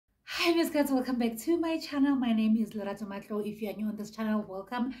Hi Miss guys, welcome back to my channel. My name is motho. If you are new on this channel,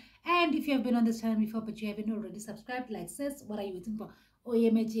 welcome. And if you have been on this channel before but you haven't already subscribed, like sis, what are you waiting for? Oh yeah,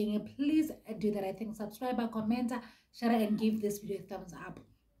 please do that. I think subscribe, comment, share, and give this video a thumbs up.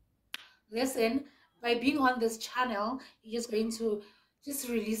 Listen, by being on this channel, you're just going to just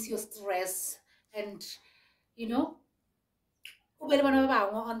release your stress and you know on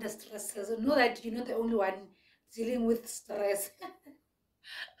the stress. So know that you're not the only one dealing with stress.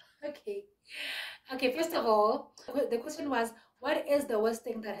 Okay. Okay, first of all, the question was, what is the worst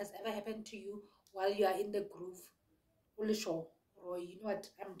thing that has ever happened to you while you are in the groove? Uli sure. Or you know what?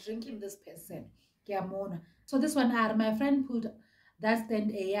 I'm drinking this person. Kiamona. So this one, my friend pulled that stand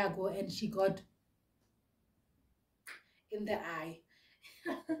a year ago and she got in the eye.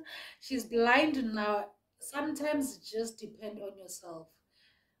 She's blind now. Sometimes just depend on yourself.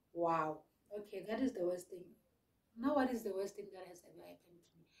 Wow. Okay, that is the worst thing. Now, what is the worst thing that has ever happened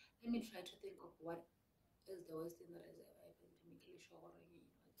to me? Let me try to think of what is the worst thing that has ever happened to me.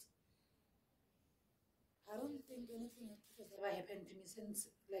 I don't think anything has ever happened to me since,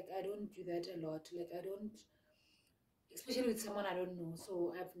 like, I don't do that a lot. Like, I don't, especially with someone I don't know.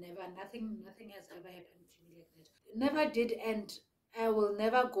 So I've never, nothing has ever happened to me like that. It never did, and I will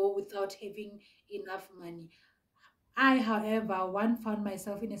never go without having enough money. I, however, one found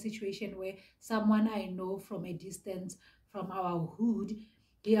myself in a situation where someone I know from a distance from our hood,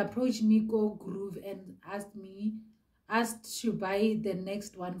 he approached me, go groove, and asked to buy the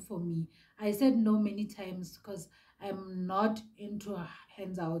next one for me. I said no many times because I'm not into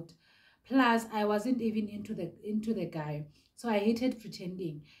hands out. Plus, I wasn't even into the guy, so I hated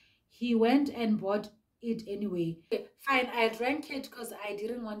pretending. He went and bought it anyway. Fine, I drank it because I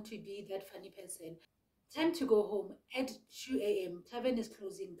didn't want to be that funny person. Time to go home. At 2 a.m. Tavern is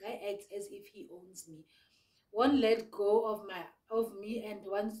closing. Guy acts as if he owns me. Won't let go of me and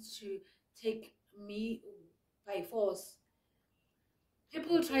wants to take me by force.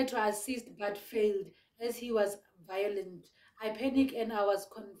 People tried to assist but failed as he was violent. I panicked and I was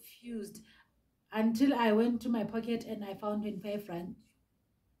confused until I went to my pocket and I found 25 francs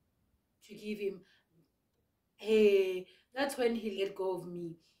to give him. Hey, that's when he let go of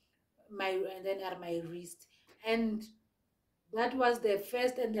me, and then at my wrist. And that was the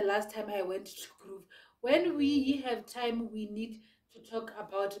first and the last time I went to groove. When we have time, we need to talk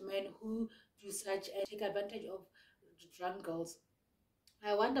about men who do such and take advantage of drunk girls.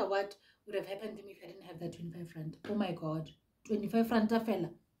 I wonder what would have happened to me if I didn't have that 25 rand. Oh my God. 25 rand, fella.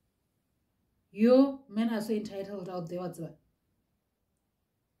 You men are so entitled out there. What's what?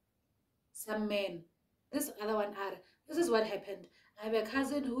 Some men. This other one are. This is what happened. I have a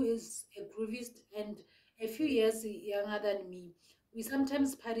cousin who is a groovist and a few years younger than me. We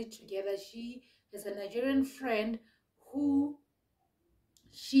sometimes party together. She has a Nigerian friend who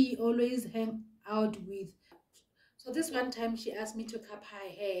she always hang out with. So this one time she asked me to cut her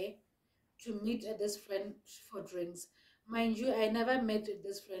hair to meet this friend for drinks. Mind you, I never met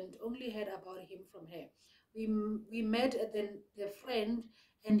this friend, only heard about him from her. We met the friend,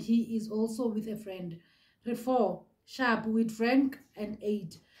 and he is also with a friend. At 4 sharp, we drank and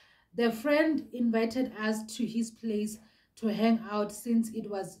ate. The friend invited us to his place to hang out since it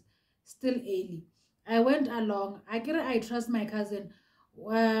was still early. I went along. I trust my cousin.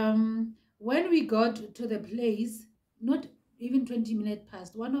 When we got to the place, not even 20 minutes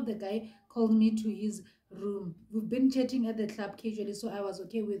past, one of the guy called me to his room. We've been chatting at the club casually, so I was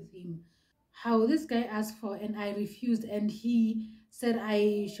okay with him. How this guy asked for and I refused, and he said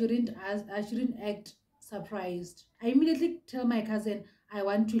I shouldn't act surprised. I immediately tell my cousin I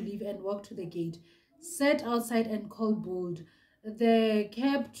want to leave and walk to the gate. Sat outside and called bold. The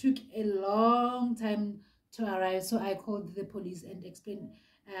cab took a long time to arrive, so I called the police and explained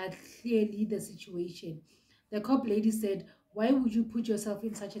clearly the situation. The cop lady said, why would you put yourself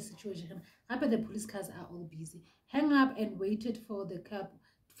in such a situation? After the police cars are all busy. Hang up and waited for the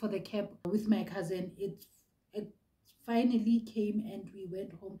cab with my cousin. It finally came and we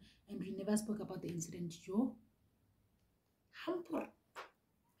went home and we never spoke about the incident. Joe, hamper,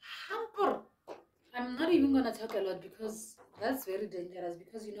 hamper. I'm not even gonna talk a lot because that's very dangerous.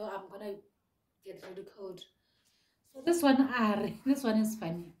 Because I'm gonna get ridiculed. So this one, this one is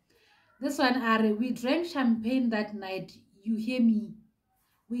funny. This one, we drank champagne that night. You hear me?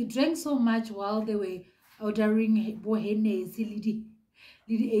 We drank so much while they were ordering bohenes, lady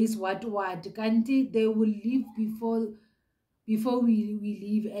ace what. Kanti, they will leave before we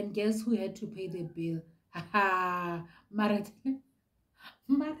leave, and guess who had to pay the bill? Ha Marat.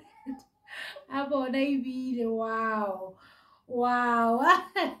 Marat. Abona ibile. Wow. Wow.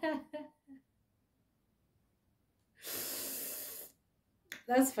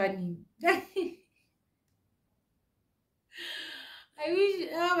 That's funny. I wish.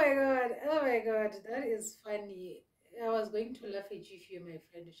 Oh my god. Oh my god. That is funny. I was going to laugh at you if you're my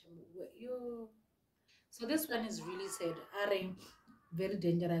friend. You. So this one is really sad. Are very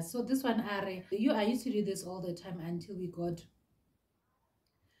dangerous. So this one are you. I used to do this all the time until we got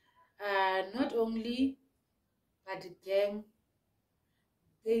not only but gang.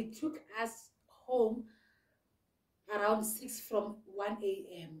 They took us home around 6 from 1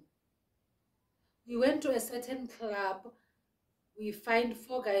 a.m. We went to a certain club. We find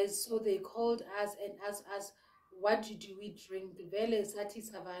four guys, so they called us and asked us, what do we drink? Vele Sati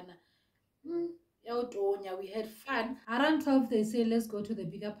Savannah. Tonya, we had fun. Around 12, they say, let's go to the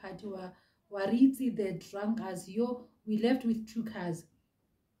bigger party. Wariti, they drunk us. Yo, we left with two cars.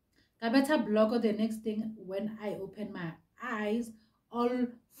 Kabeta Blogo, the next thing, when I open my eyes, all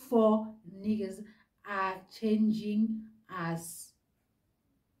four niggas are changing us.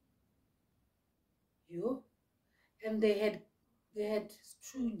 Yo. And they had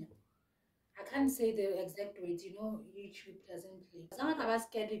strunya. I can't say the exact words, YouTube doesn't play. Someone was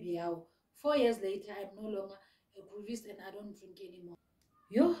scared of you. 4 years later, I'm no longer a groovist and I don't drink anymore.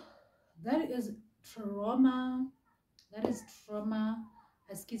 Yo, that is trauma. That is trauma.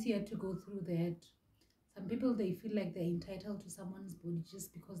 As Kissy had to go through that. Some people they feel like they're entitled to someone's body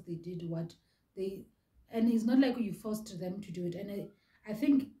just because they did what they, and it's not like you forced them to do it. And I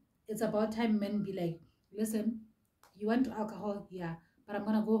think it's about time men be like, listen, you want alcohol, yeah, but I'm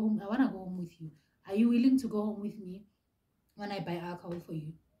gonna go home. I wanna go home with you. Are you willing to go home with me when I buy alcohol for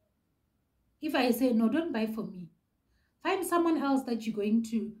you? If I say no, don't buy for me. Find someone else that is going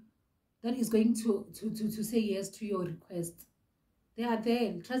to say yes to your request. They are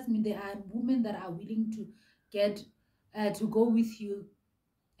there. Trust me, there are women that are willing to get to go with you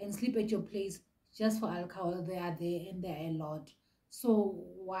and sleep at your place just for alcohol. They are there and they are a lot. So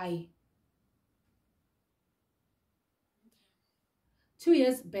why? 2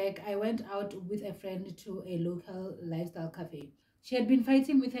 years back, I went out with a friend to a local lifestyle cafe. She had been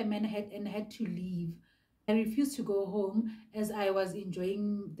fighting with her man and had to leave. I refused to go home as I was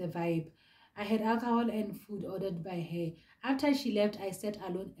enjoying the vibe. I had alcohol and food ordered by her. After she left, I sat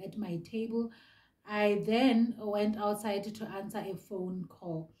alone at my table. I then went outside to answer a phone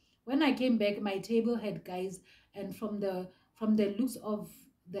call. When I came back, my table had guys, and from the looks of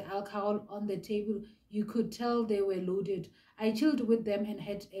the alcohol on the table, you could tell they were loaded. I chilled with them and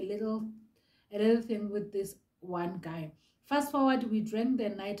had a little thing with this one guy. Fast forward, we drank the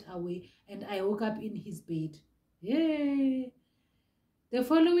night away, and I woke up in his bed. Yay! The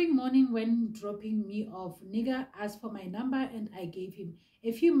following morning, when dropping me off, nigga asked for my number and I gave him.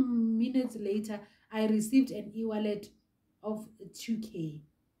 A few minutes later, I received an e-wallet of 2K.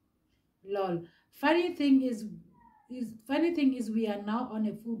 Lol. Funny thing is we are now on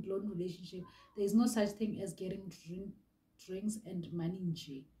a full-blown relationship. There is no such thing as getting drinks and money in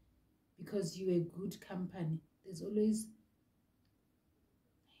jail because you're a good company. There's always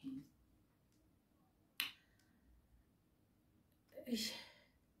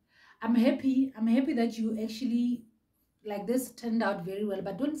I'm happy that you actually like this turned out very well,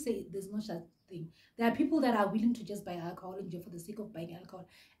 but don't say there's no such thing. There are people that are willing to just buy alcohol and for the sake of buying alcohol,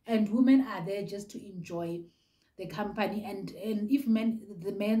 and women are there just to enjoy the company. And if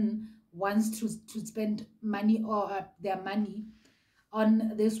the men wants to spend money or their money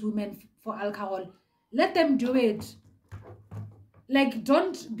on this woman for alcohol, let them do it. Like,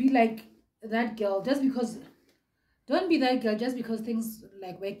 don't be like that girl just because don't be that girl just because things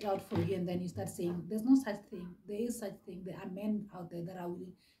like worked out for you and then you start saying there's no such thing. There is such thing. There are men out there that are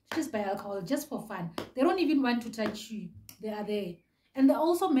willing to just buy alcohol just for fun. They don't even want to touch you. They are there. And there are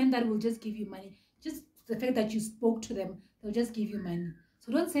also men that will just give you money. Just the fact that you spoke to them, they'll just give you money.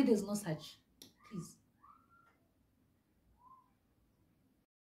 So don't say there's no such.